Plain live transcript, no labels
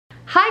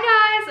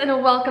Hi guys,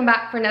 and welcome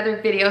back for another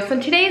video. So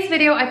in today's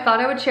video, I thought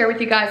I would share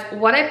with you guys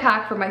what I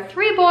packed for my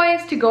 3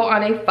 boys to go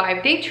on a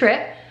 5-day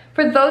trip.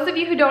 For those of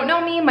you who don't know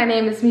me, my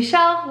name is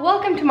Michelle.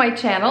 Welcome to my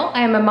channel.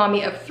 I am a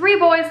mommy of 3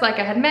 boys, like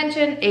I had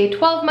mentioned, a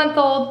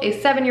 12-month-old, a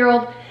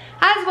 7-year-old,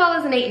 as well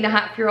as an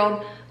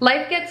 8.5-year-old.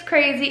 Life gets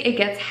crazy, it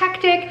gets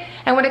hectic,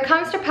 and when it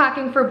comes to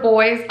packing for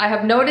boys, I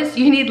have noticed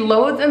you need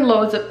loads and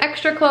loads of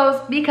extra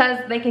clothes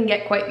because they can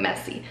get quite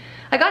messy.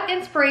 I got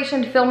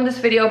inspiration to film this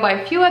video by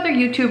a few other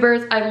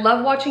YouTubers. I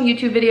love watching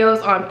YouTube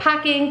videos on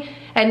packing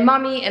and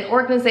mommy and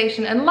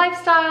organization and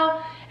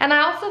lifestyle, and I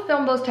also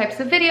film those types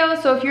of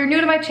videos. So if you're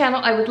new to my channel,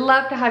 I would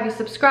love to have you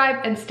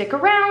subscribe and stick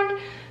around.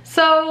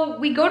 So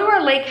we go to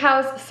our lake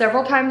house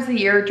several times a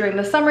year during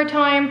the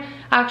summertime,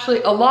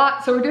 actually a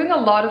lot. So we're doing a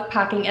lot of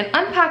packing and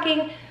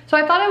unpacking. So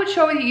I thought I would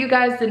show you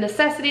guys the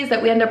necessities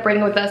that we end up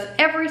bringing with us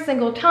every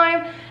single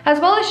time, as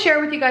well as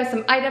share with you guys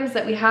some items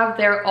that we have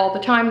there all the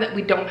time that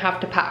we don't have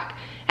to pack.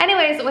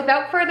 Anyways,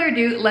 without further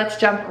ado, let's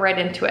jump right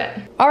into it.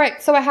 All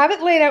right, so I have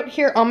it laid out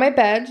here on my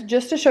bed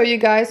just to show you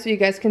guys so you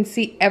guys can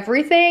see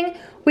everything.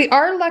 We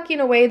are lucky in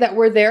a way that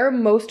we're there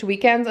most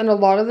weekends and a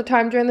lot of the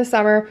time during the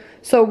summer.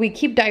 So we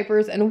keep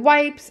diapers and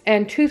wipes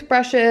and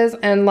toothbrushes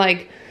and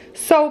like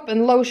soap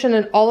and lotion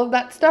and all of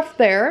that stuff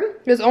there.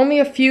 There's only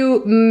a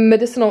few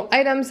medicinal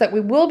items that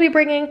we will be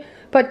bringing,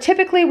 but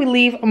typically we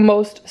leave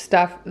most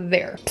stuff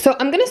there. So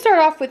I'm gonna start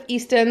off with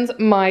Easton's,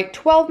 my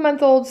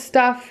 12-month-old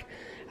stuff.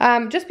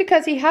 Just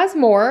because he has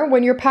more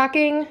when you're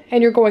packing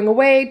and you're going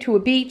away to a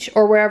beach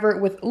or wherever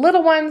with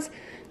little ones.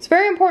 It's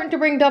very important to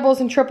bring doubles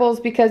and triples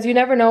because you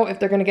never know if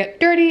they're gonna get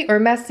dirty or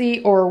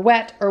messy or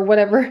wet or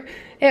whatever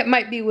it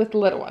might be with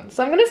little ones.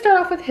 So I'm gonna start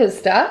off with his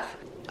stuff.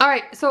 All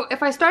right, so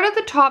if I start at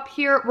the top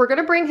here, we're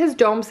gonna bring his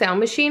Dome sound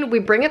machine. We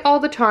bring it all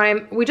the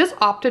time. We just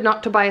opted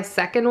not to buy a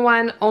second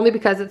one only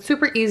because it's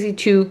super easy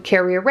to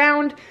carry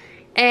around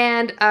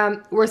and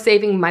we're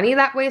saving money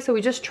that way, so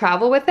we just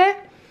travel with it.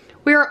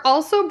 We are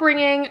also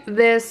bringing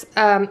this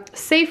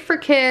safe for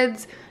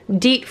kids,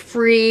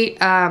 DEET-free,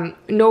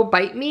 no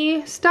bite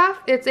me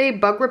stuff. It's a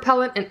bug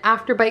repellent and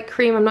after bite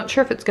cream. I'm not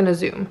sure if it's gonna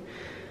zoom.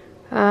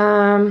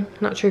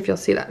 Not sure if you'll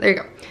see that. There you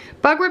go.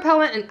 Bug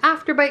repellent and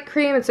after bite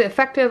cream. It's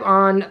effective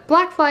on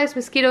black flies,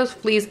 mosquitoes,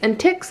 fleas, and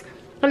ticks.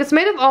 And it's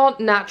made of all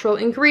natural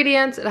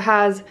ingredients. It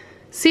has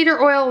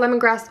cedar oil,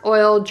 lemongrass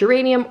oil,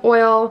 geranium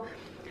oil,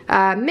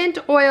 mint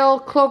oil,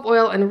 clove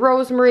oil, and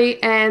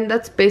rosemary. And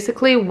that's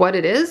basically what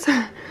it is.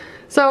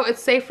 So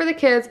it's safe for the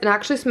kids and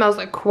actually smells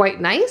like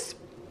quite nice.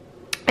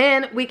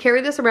 And we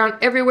carry this around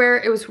everywhere.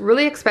 It was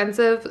really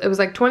expensive. It was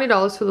like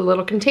 $20 for the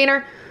little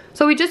container.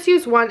 So we just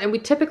use one and we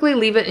typically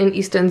leave it in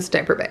Easton's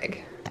diaper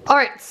bag. All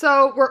right,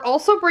 so we're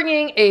also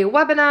bringing a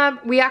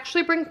Webinub. We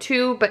actually bring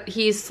 2, but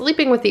he's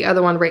sleeping with the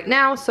other one right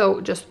now.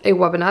 So just a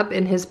Webinub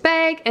in his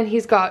bag. And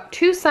he's got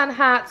 2 sun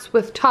hats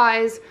with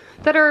ties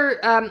that are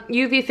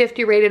UV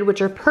 50 rated, which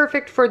are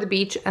perfect for the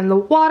beach and the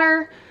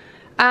water.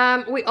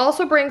 We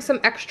also bring some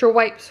extra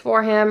wipes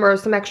for him or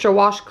some extra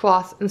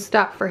washcloths and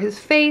stuff for his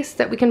face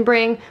that we can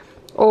bring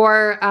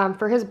or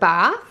for his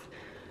bath.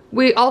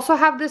 We also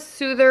have this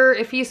soother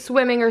if he's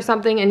swimming or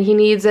something and he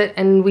needs it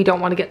and we don't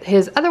want to get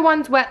his other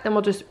ones wet, then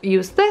we'll just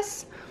use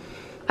this.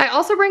 I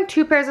also bring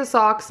 2 pairs of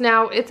socks.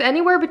 Now it's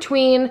anywhere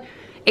between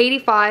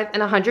 85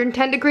 and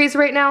 110 degrees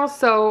right now,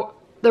 so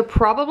they're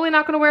probably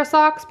not going to wear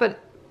socks, but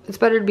it's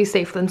better to be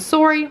safe than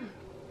sorry.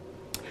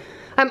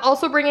 I'm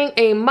also bringing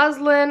a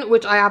muslin,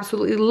 which I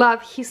absolutely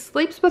love. He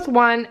sleeps with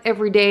one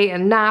every day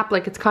and nap,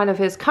 like it's kind of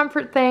his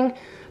comfort thing.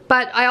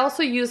 But I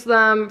also use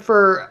them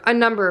for a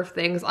number of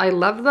things. I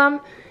love them.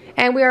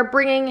 And we are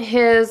bringing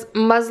his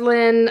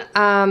muslin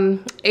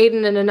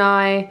Aiden and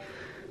I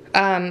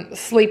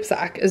sleep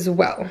sack as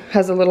well.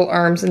 Has a little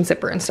arms and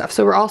zipper and stuff.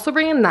 So we're also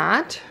bringing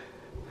that.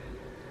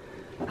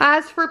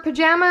 As for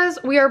pajamas,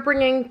 we are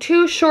bringing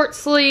 2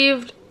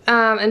 short-sleeved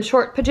and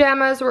short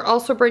pajamas. We're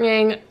also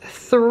bringing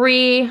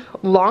 3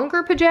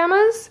 longer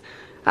pajamas.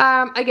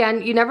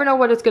 Again, you never know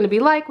what it's going to be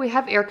like. We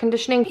have air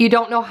conditioning. You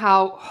don't know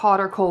how hot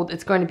or cold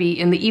it's going to be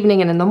in the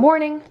evening and in the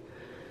morning.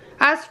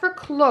 As for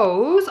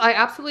clothes, I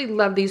absolutely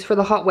love these for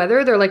the hot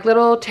weather. They're like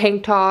little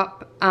tank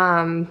top,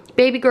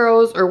 baby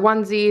girls or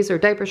onesies or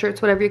diaper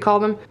shirts, whatever you call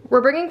them. We're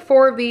bringing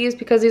 4 of these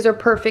because these are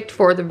perfect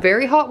for the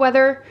very hot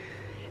weather.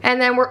 And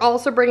then we're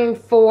also bringing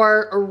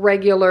 4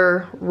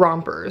 regular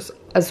rompers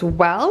as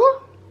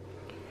well.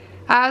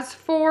 As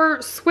for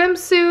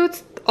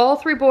swimsuits, all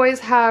 3 boys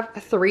have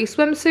 3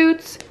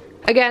 swimsuits.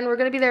 Again, we're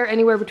gonna be there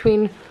anywhere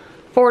between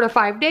 4 to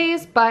 5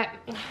 days, but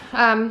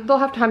they'll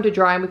have time to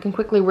dry and we can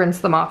quickly rinse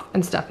them off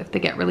and stuff if they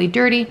get really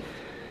dirty.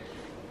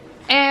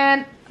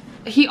 And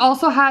he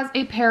also has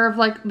a pair of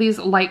like these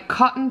light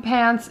cotton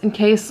pants in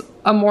case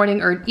a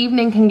morning or an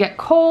evening can get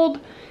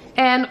cold,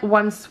 and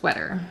 1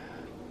 sweater.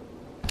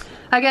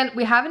 Again,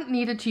 we haven't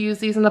needed to use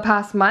these in the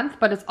past month,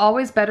 but it's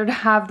always better to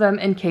have them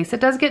in case it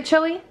does get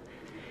chilly.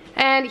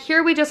 And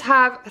here we just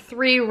have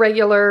 3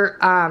 regular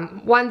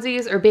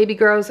onesies or baby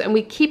girls, and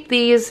we keep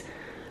these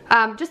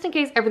just in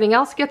case everything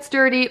else gets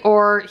dirty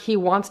or he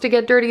wants to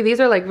get dirty. These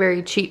are like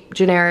very cheap,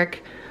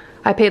 generic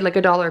I paid like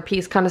 $1 a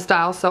piece kind of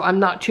style, so I'm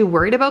not too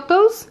worried about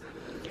those.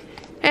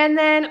 And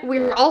then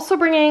we're also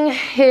bringing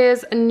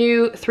his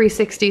new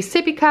 360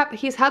 sippy cup.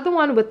 He's had the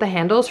one with the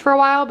handles for a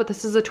while, but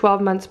this is a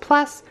 12 months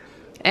plus,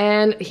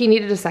 and he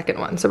needed a second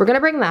one. So we're gonna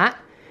bring that.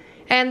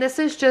 And this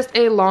is just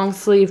a long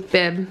sleeve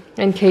bib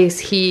in case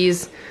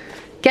he's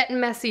getting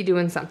messy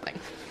doing something.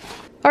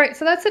 All right,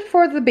 so that's it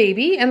for the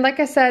baby. And like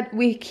I said,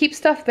 we keep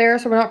stuff there,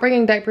 so we're not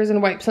bringing diapers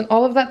and wipes and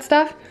all of that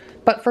stuff.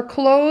 But for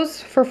clothes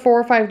for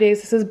 4 or 5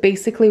 days, this is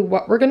basically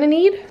what we're gonna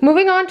need.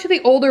 Moving on to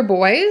the older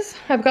boys,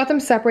 I've got them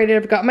separated.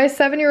 I've got my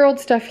 7-year-old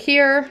stuff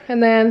here,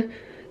 and then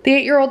the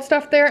 8-year-old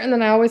stuff there, and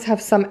then I always have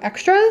some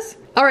extras.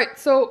 All right,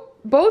 so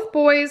both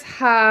boys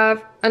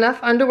have enough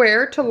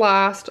underwear to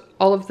last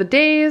all of the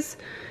days.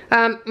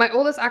 My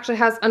oldest actually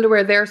has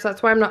underwear there, so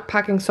that's why I'm not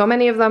packing so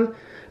many of them.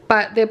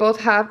 But they both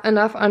have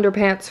enough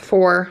underpants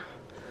for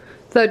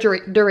the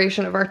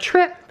duration of our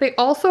trip. They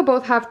also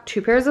both have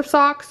 2 pairs of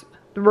socks.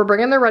 We're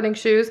bringing their running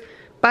shoes,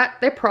 but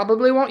they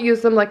probably won't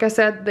use them. Like I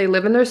said, they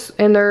live in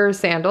their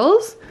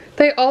sandals.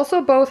 They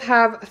also both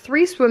have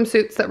 3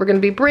 swimsuits that we're gonna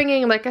be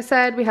bringing. Like I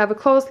said, we have a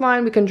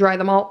clothesline, we can dry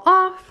them all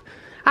off.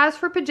 As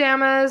for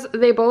pajamas,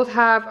 they both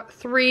have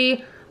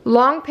 3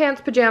 long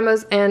pants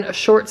pajamas and a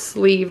short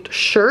sleeved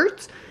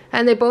shirt.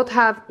 And they both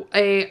have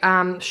a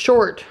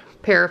short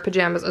pair of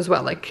pajamas as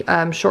well, like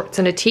shorts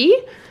and a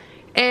tee.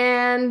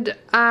 And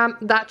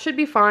that should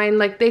be fine.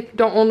 Like, they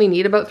don't only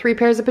need about 3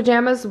 pairs of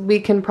pajamas. We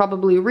can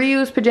probably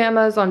reuse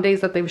pajamas on days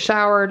that they've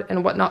showered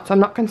and whatnot, so I'm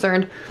not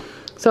concerned.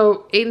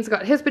 So Aiden's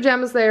got his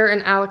pajamas there,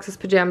 and Alex's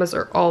pajamas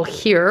are all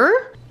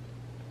here.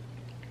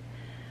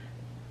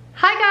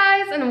 Hi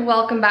guys, and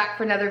welcome back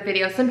for another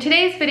video. So in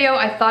today's video,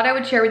 I thought I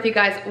would share with you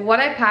guys what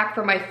I packed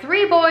for my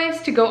 3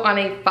 boys to go on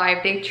a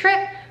 5-day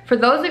trip. For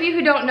those of you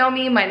who don't know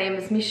me, my name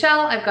is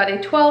Michelle. I've got a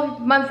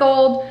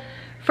 12-month-old.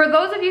 For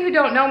those of you who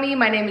don't know me,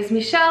 my name is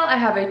Michelle. I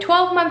have a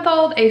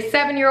 12-month-old, a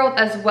 7-year-old,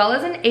 as well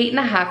as an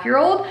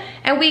 8.5-year-old.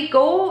 And we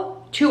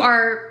go to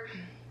our...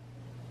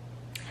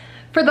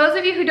 For those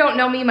of you who don't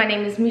know me, my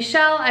name is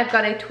Michelle. I've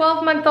got a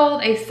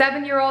 12-month-old, a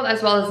 7-year-old,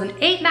 as well as an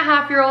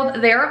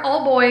 8.5-year-old. They're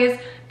all boys.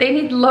 They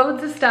need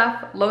loads of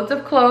stuff, loads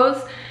of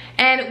clothes.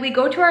 And we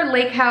go to our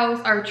lake house,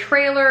 our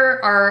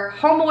trailer, our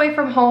home away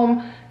from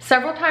home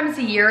several times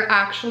a year,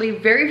 actually,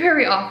 very,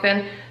 very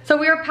often. So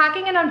we are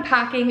packing and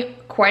unpacking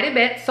quite a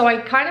bit. So I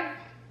kind of...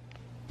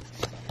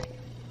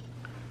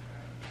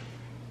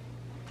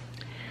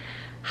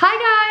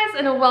 Hi guys,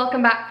 and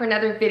welcome back for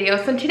another video.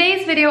 So in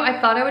today's video, I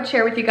thought I would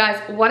share with you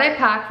guys what I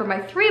packed for my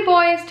 3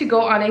 boys to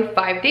go on a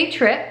 5-day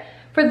trip.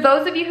 For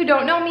those of you who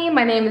don't know me,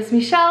 my name is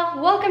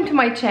Michelle. Welcome to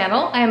my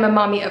channel. I am a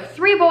mommy of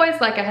 3 boys,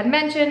 like I had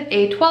mentioned,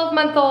 a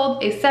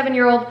 12-month-old, a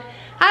 7-year-old,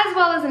 as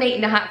well as an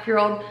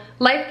 8.5-year-old.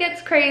 Life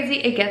gets crazy,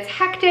 it gets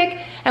hectic,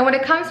 and when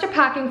it comes to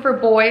packing for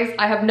boys,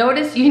 I have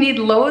noticed you need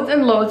loads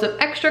and loads of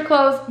extra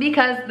clothes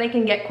because they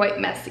can get quite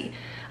messy.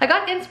 I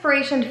got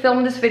inspiration to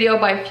film this video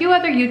by a few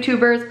other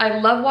YouTubers. I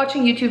love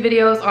watching YouTube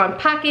videos on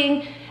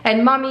packing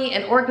and mommy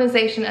and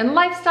organization and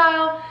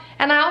lifestyle.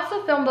 And I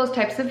also film those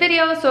types of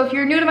videos, so if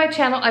you're new to my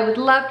channel, I would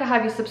love to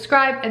have you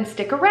subscribe and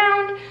stick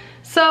around.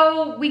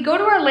 So we go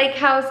to our lake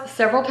house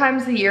several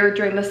times a year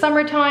during the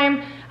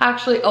summertime,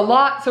 actually a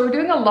lot. So we're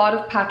doing a lot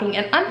of packing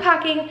and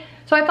unpacking.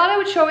 So I thought I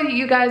would show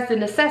you guys the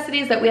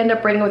necessities that we end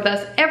up bringing with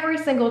us every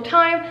single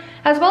time,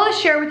 as well as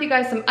share with you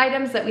guys some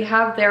items that we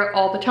have there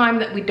all the time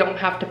that we don't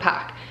have to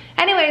pack.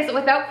 Anyways,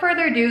 without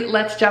further ado,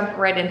 let's jump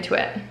right into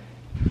it.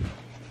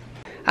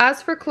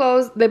 As for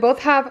clothes, they both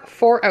have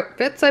 4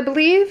 outfits, I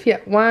believe. Yeah,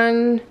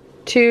 1,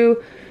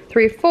 2,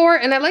 3, 4.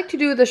 And I like to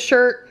do the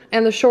shirt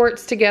and the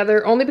shorts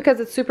together only because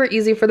it's super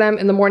easy for them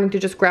in the morning to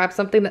just grab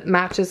something that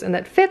matches and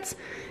that fits.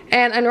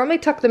 And I normally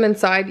tuck them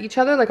inside each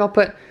other. Like, I'll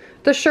put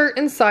the shirt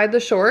inside the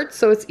shorts,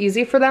 so it's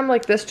easy for them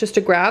like this just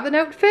to grab an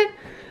outfit.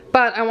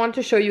 But I wanted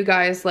to show you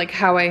guys like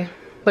how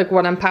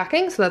what I'm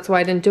packing, so that's why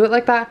I didn't do it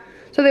like that.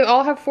 So they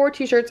all have 4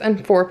 t-shirts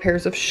and 4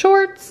 pairs of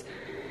shorts.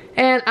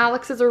 And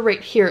Alex's are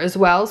right here as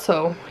well,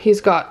 so he's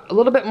got a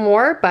little bit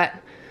more, but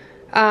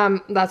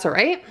that's all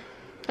right.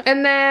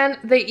 And then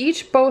they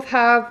each both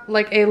have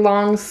like a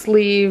long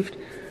sleeved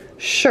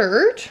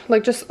shirt,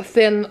 like just a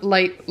thin,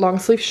 light, long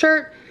sleeve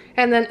shirt,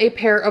 and then a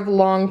pair of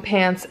long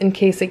pants in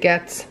case it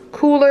gets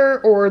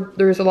cooler or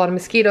there's a lot of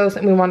mosquitoes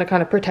and we want to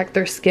kind of protect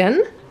their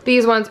skin.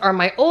 These ones are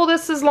my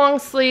oldest's long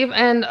sleeve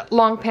and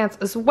long pants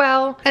as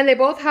well. And they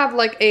both have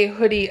like a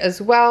hoodie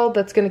as well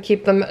that's gonna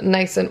keep them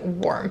nice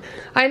and warm.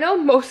 I know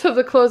most of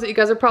the clothes that you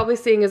guys are probably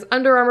seeing is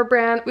Under Armour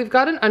brand. We've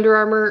got an Under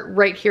Armour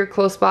right here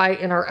close by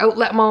in our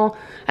outlet mall.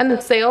 And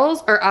the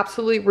sales are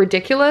absolutely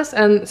ridiculous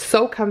and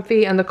so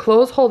comfy, and the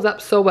clothes holds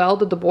up so well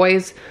that the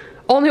boys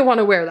only want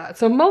to wear that.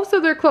 So most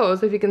of their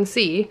clothes, if you can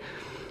see,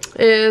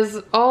 is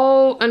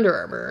all Under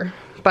Armour.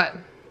 But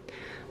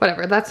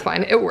whatever, that's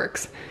fine, it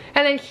works.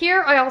 And then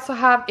here I also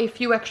have a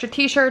few extra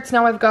t-shirts.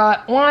 Now I've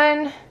got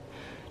 1,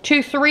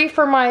 2, 3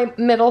 for my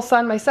middle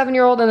son, my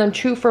 7-year-old, and then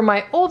 2 for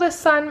my oldest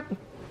son.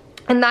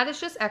 And that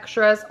is just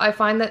extras. I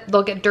find that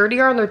they'll get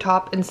dirtier on their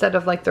top instead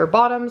of like their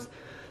bottoms.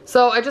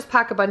 So I just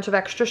pack a bunch of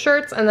extra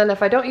shirts, and then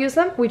if I don't use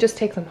them, we just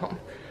take them home.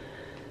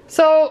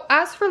 So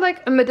as for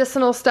like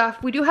medicinal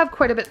stuff, we do have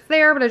quite a bit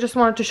there, but I just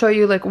wanted to show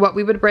you like what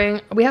we would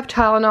bring. We have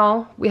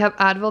Tylenol, we have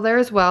Advil there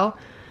as well,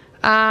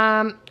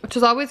 which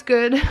is always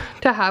good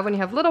to have when you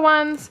have little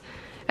ones.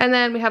 And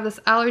then we have this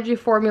allergy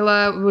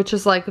formula, which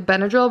is like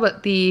Benadryl,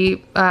 but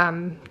the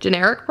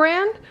generic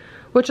brand,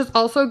 which is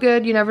also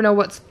good. You never know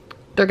what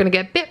they're gonna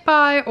get bit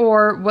by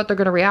or what they're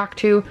gonna react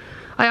to.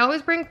 I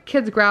always bring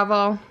kids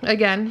Gravol.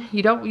 Again,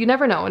 you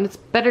never know, and it's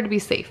better to be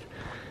safe.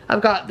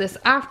 I've got this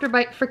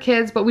Afterbite for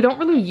kids, but we don't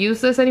really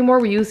use this anymore.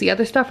 We use the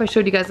other stuff I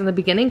showed you guys in the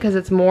beginning because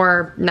it's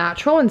more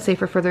natural and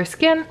safer for their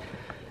skin.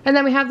 And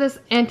then we have this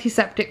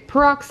antiseptic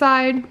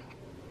peroxide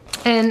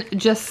and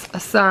just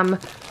some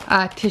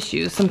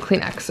tissues, some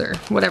Kleenex or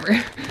whatever.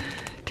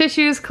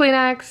 Tissues,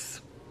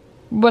 Kleenex,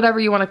 whatever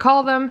you want to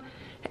call them.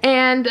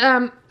 And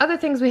other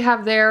things we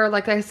have there,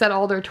 like I said,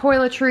 all their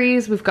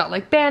toiletries. We've got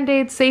like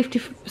Band-Aids,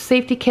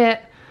 safety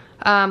kit,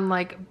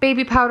 like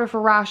baby powder for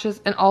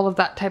rashes and all of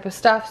that type of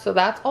stuff. So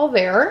that's all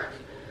there.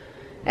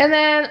 And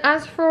then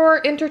as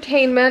for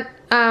entertainment,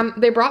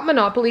 they brought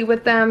Monopoly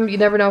with them. You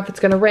never know if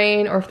it's gonna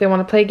rain or if they want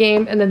to play a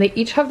game. And then they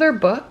each have their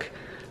book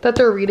that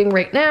they're reading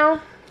right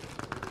now.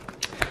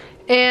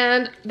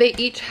 And they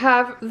each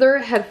have their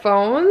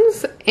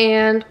headphones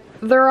and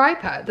their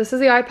iPad. This is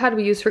the iPad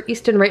we use for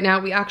Easton right now.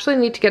 We actually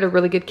need to get a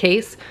really good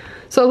case.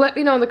 So let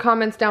me know in the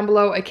comments down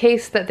below a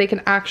case that they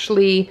can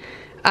actually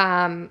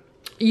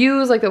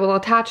use, like that will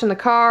attach in the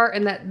car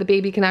and that the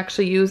baby can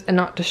actually use and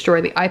not destroy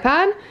the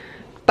iPad.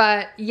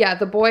 But yeah,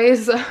 the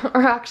boys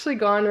are actually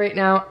gone right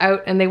now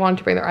out and they wanted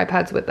to bring their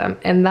iPads with them.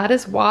 And that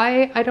is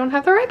why I don't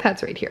have their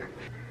iPads right here.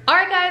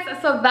 Alright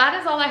guys, so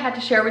that is all I had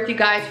to share with you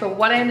guys for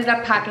what I ended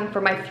up packing for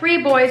my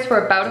 3 boys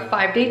for about a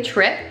 5-day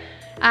trip.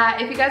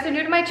 If you guys are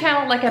new to my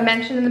channel, like I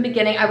mentioned in the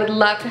beginning, I would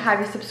love to have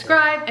you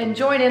subscribe and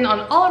join in on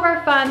all of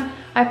our fun.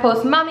 I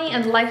post mommy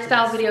and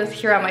lifestyle videos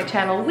here on my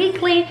channel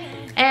weekly,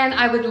 and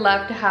I would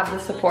love to have the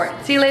support.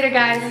 See you later,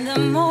 guys. In the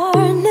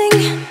morning,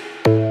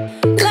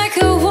 like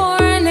a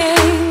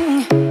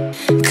warning,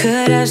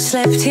 could have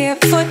slept here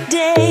for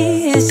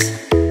days.